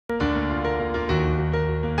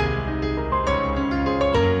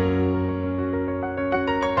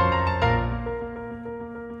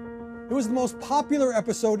the most popular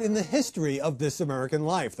episode in the history of This American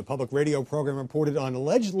Life. The public radio program reported on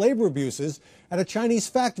alleged labor abuses at a Chinese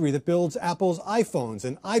factory that builds Apple's iPhones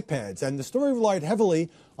and iPads. And the story relied heavily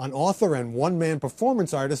on author and one-man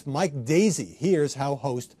performance artist Mike Daisey. Here's how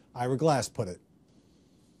host Ira Glass put it.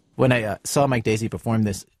 When I saw Mike Daisey perform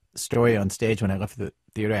this story on stage when I left the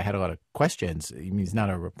theater, I had a lot of questions. He's not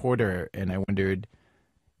a reporter, and I wondered,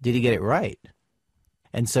 did he get it right?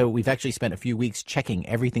 And so we've actually spent a few weeks checking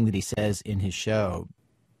everything that he says in his show.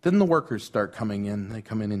 Then the workers start coming in. They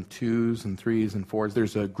come in 2s and 3s and 4s.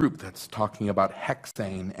 There's a group that's talking about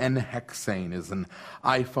hexane. N-hexane is an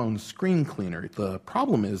iPhone screen cleaner. The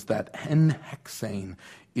problem is that N-hexane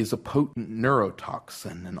is a potent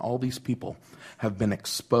neurotoxin, and all these people have been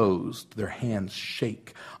exposed. Their hands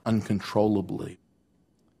shake uncontrollably.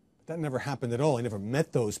 That never happened at all. He never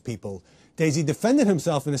met those people. Daisey defended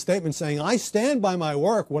himself in a statement saying, "I stand by my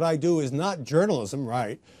work. What I do is not journalism,"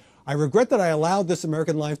 right? "I regret that I allowed This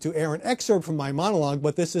American Life to air an excerpt from my monologue,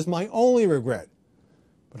 but this is my only regret."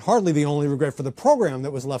 But hardly the only regret for the program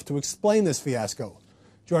that was left to explain this fiasco.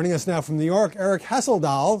 Joining us now from New York, Eric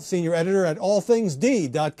Hesseldahl, senior editor at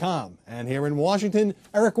allthingsd.com. And here in Washington,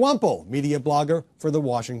 Eric Wampel, media blogger for The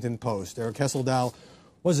Washington Post. Eric Hesseldahl,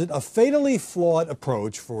 was it a fatally flawed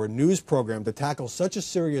approach for a news program to tackle such a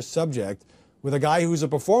serious subject with a guy who's a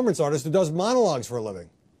performance artist who does monologues for a living?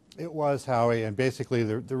 It was, Howie, and basically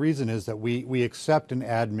the reason is that we accept an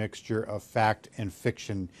admixture of fact and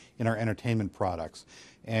fiction in our entertainment products.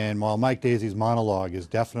 And while Mike Daisey's monologue is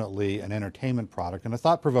definitely an entertainment product and a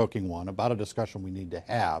thought-provoking one about a discussion we need to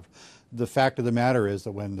have, the fact of the matter is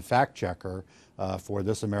that when the fact-checker for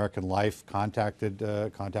This American Life contacted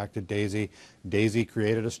Daisey, Daisey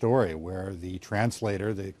created a story where the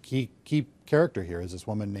translator, the key character here is this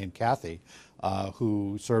woman named Kathy,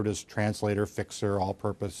 who served as translator, fixer,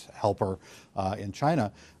 all-purpose helper in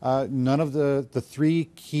China. None of the three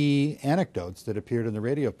key anecdotes that appeared in the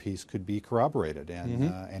radio piece could be corroborated,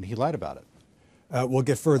 and he lied about it. We'll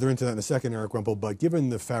get further into that in a second, Eric Wemple, but given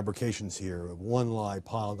the fabrications here, one lie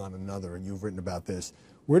piled on another, and you've written about this,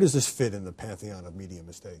 where does this fit in the pantheon of media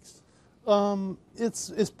mistakes?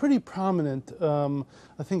 It's pretty prominent.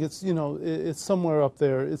 I think it's somewhere up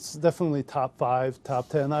there. It's definitely top 5, top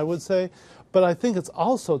 10, I would say. But I think it's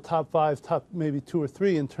also top 5, top maybe 2 or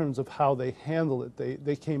 3 in terms of how they handled it.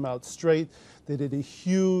 They came out straight. They did a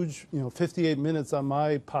huge, 58 minutes on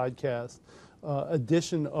my podcast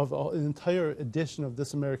edition of an entire edition of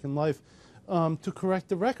This American Life to correct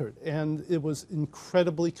the record. And it was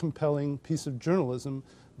incredibly compelling piece of journalism,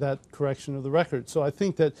 that correction of the record. So I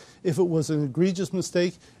think that if it was an egregious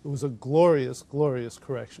mistake, it was a glorious, glorious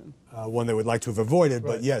correction. One they would like to have avoided,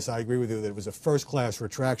 Right. But yes, I agree with you that it was a first-class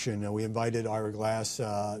retraction. We invited Ira Glass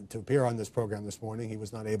to appear on this program this morning. He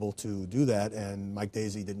was not able to do that, and Mike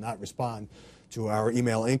Daisey did not respond to our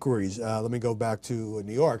email inquiries. Let me go back to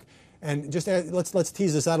New York, and just let's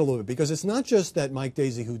tease this out a little bit, because it's not just that Mike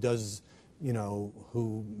Daisey, who does,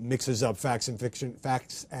 who mixes up facts and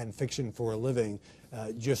fiction for a living,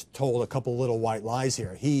 just told a couple little white lies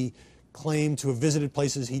here. He claimed to have visited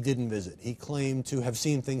places he didn't visit. He claimed to have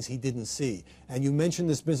seen things he didn't see. And you mentioned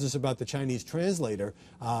this business about the Chinese translator.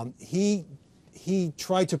 He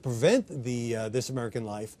tried to prevent the This American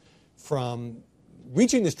Life from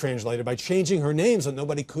reaching this translator by changing her name so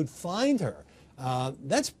nobody could find her.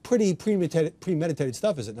 That's pretty premeditated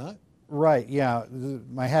stuff, is it not? Right, yeah.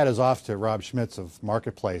 My hat is off to Rob Schmitz of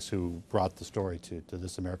Marketplace, who brought the story to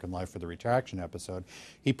This American Life for the retraction episode.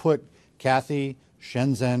 He put Kathy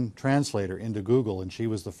Shenzhen translator into Google, and she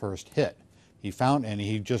was the first hit. He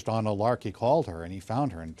just on a lark, he called her, and he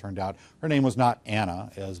found her, and it turned out her name was not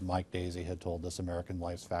Anna, as Mike Daisey had told This American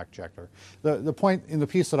Life's fact checker. The point in the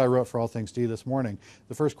piece that I wrote for All Things D this morning,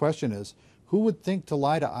 the first question is, who would think to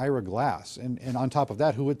lie to Ira Glass? And on top of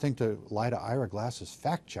that, who would think to lie to Ira Glass's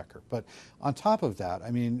fact checker? But on top of that,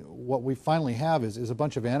 I mean, what we finally have is a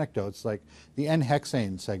bunch of anecdotes, like the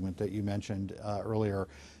N-hexane segment that you mentioned earlier.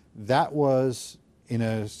 That was in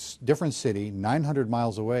a different city, 900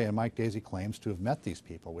 miles away, and Mike Daisey claims to have met these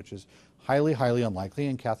people, which is highly, highly unlikely,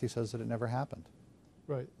 and Kathy says that it never happened.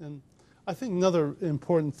 Right, and I think another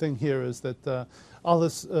important thing here is that all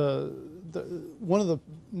this, one of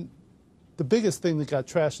the biggest thing that got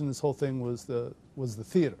trashed in this whole thing was the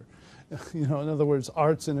theater. In other words,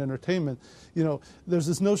 arts and entertainment. There's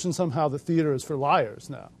this notion somehow the theater is for liars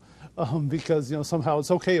now, because somehow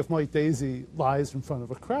it's okay if Mike Daisey lies in front of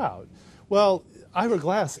a crowd. Well, Ira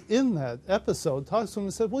Glass in that episode talks to him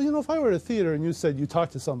and said, well, you know, if I were at a theater and you said you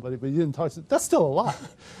talked to somebody but you didn't talk to, that's still a lie.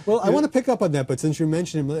 Well, I want to pick up on that, but since you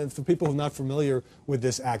mentioned him, for people who are not familiar with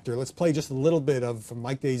this actor, let's play just a little bit from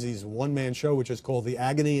Mike Daisy's one-man show, which is called The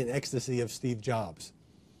Agony and Ecstasy of Steve Jobs.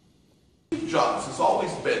 Steve Jobs has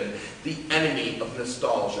always been the enemy of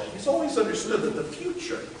nostalgia. He's always understood that the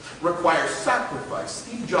future requires sacrifice.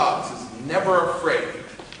 Steve Jobs is never afraid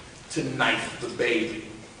to knife the baby.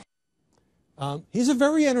 He's a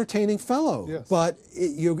very entertaining fellow, yes. But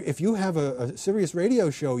if you have a serious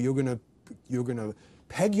radio show, you're gonna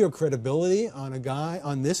peg your credibility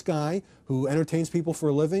on this guy who entertains people for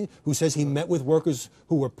a living, who says he met with workers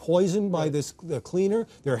who were poisoned by the cleaner,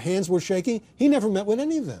 their hands were shaking. He never met with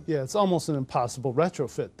any of them. Yeah, it's almost an impossible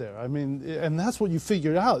retrofit there. I mean, and that's what you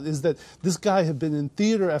figured out, is that this guy had been in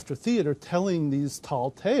theater after theater telling these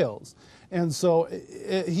tall tales. And so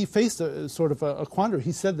he faced a sort of a quandary.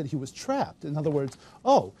 He said that he was trapped. In other words,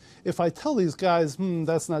 oh, if I tell these guys,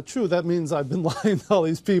 that's not true, that means I've been lying to all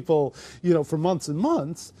these people, you know, for months and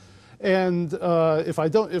months. And if I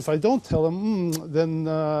don't tell them, then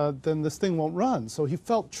this thing won't run. So he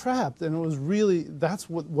felt trapped, and it was really, that's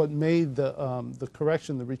what made the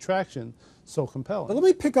correction, the retraction, so compelling. Well, let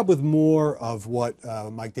me pick up with more of what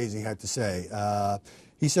Mike Daisy had to say.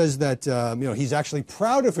 He says that you know, he's actually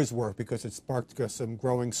proud of his work because it sparked some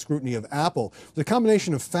growing scrutiny of Apple. The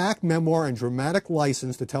combination of fact, memoir, and dramatic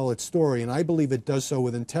license to tell its story, and I believe it does so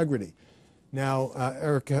with integrity. Now,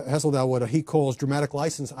 Eric Hesseldahl, what he calls dramatic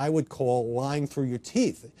license, I would call lying through your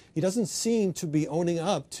teeth. He doesn't seem to be owning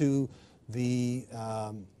up to the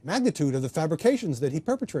magnitude of the fabrications that he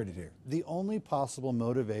perpetrated here. The only possible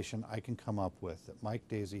motivation I can come up with that Mike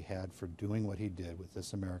Daisy had for doing what he did with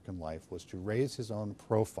This American Life was to raise his own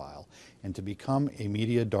profile and to become a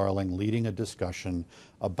media darling, leading a discussion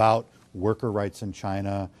about worker rights in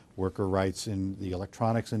China, worker rights in the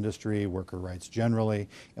electronics industry, worker rights generally.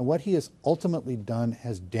 And what he has ultimately done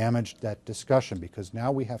has damaged that discussion, because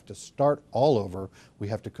now we have to start all over. We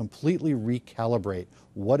have to completely recalibrate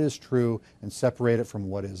what is true and separate it from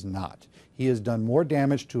what is not. He has done more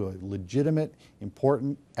damage to a legitimate,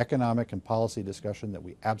 important economic and policy discussion that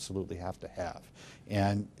we absolutely have to have.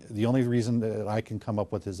 And the only reason that I can come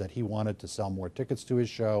up with is that he wanted to sell more tickets to his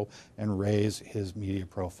show and raise his media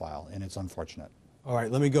profile, and it's unfortunate. All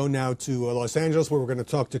right, let me go now to Los Angeles, where we're going to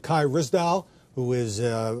talk to Kai Risdal, who is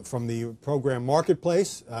from the program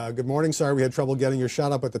Marketplace. Good morning. Sorry we had trouble getting your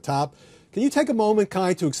shot up at the top. Can you take a moment,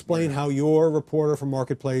 Kai, to explain how your reporter from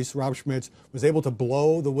Marketplace, Rob Schmitz, was able to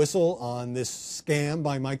blow the whistle on this scam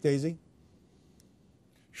by Mike Daisy?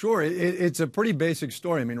 Sure. It's a pretty basic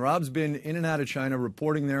story. I mean, Rob's been in and out of China,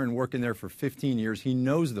 reporting there and working there for 15 years. He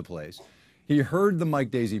knows the place. He heard the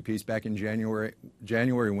Mike Daisy piece back in January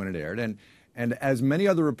when it aired, and as many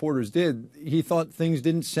other reporters did, he thought things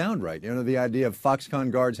didn't sound right. You know, the idea of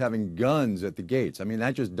Foxconn guards having guns at the gates. I mean,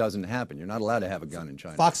 that just doesn't happen. You're not allowed to have a gun in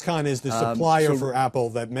China. Foxconn is the supplier for Apple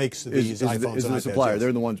that makes these iPhones. Is and the iPads, supplier. yes.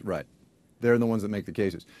 They're the ones, right. They're the ones that make the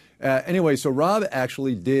cases. Anyway, so Rob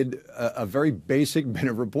actually did a very basic bit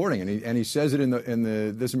of reporting, and he says it in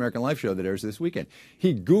the This American Life show that airs this weekend.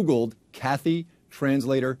 He Googled Kathy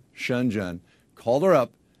translator Shenzhen, called her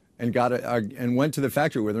up, and and went to the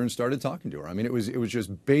factory with her and started talking to her. I mean, it was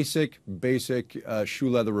just basic shoe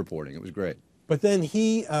leather reporting. It was great. But then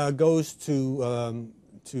he goes to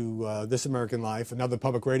This American Life, another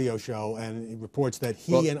public radio show, and he reports that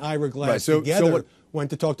he and Ira Glass together went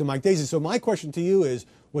to talk to Mike Daisy. So my question to you is,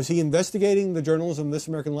 was he investigating the journalism of This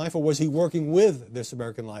American Life, or was he working with This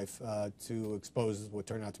American Life to expose what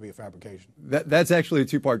turned out to be a fabrication? That's actually a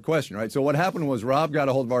two-part question, right? So what happened was Rob got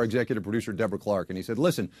a hold of our executive producer, Deborah Clark, and he said,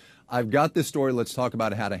 listen, I've got this story. Let's talk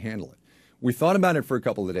about how to handle it. We thought about it for a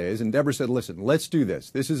couple of days, and Deborah said, listen, let's do this.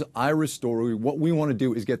 This is Ira's story. What we want to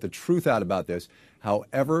do is get the truth out about this,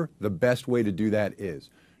 however the best way to do that is.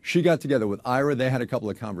 She got together with Ira. They had a couple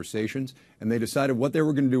of conversations, and they decided what they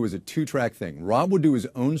were going to do was a two-track thing. Rob would do his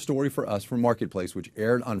own story for us from Marketplace, which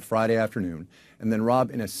aired on Friday afternoon, and then Rob,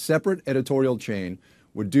 in a separate editorial chain,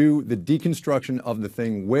 would do the deconstruction of the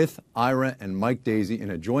thing with Ira and Mike Daisy in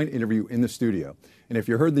a joint interview in the studio. And if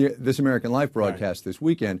you heard the This American Life broadcast this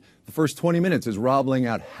weekend, the first 20 minutes is Rob laying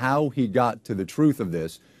out how he got to the truth of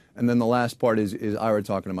this, and then the last part is Ira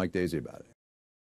talking to Mike Daisy about it.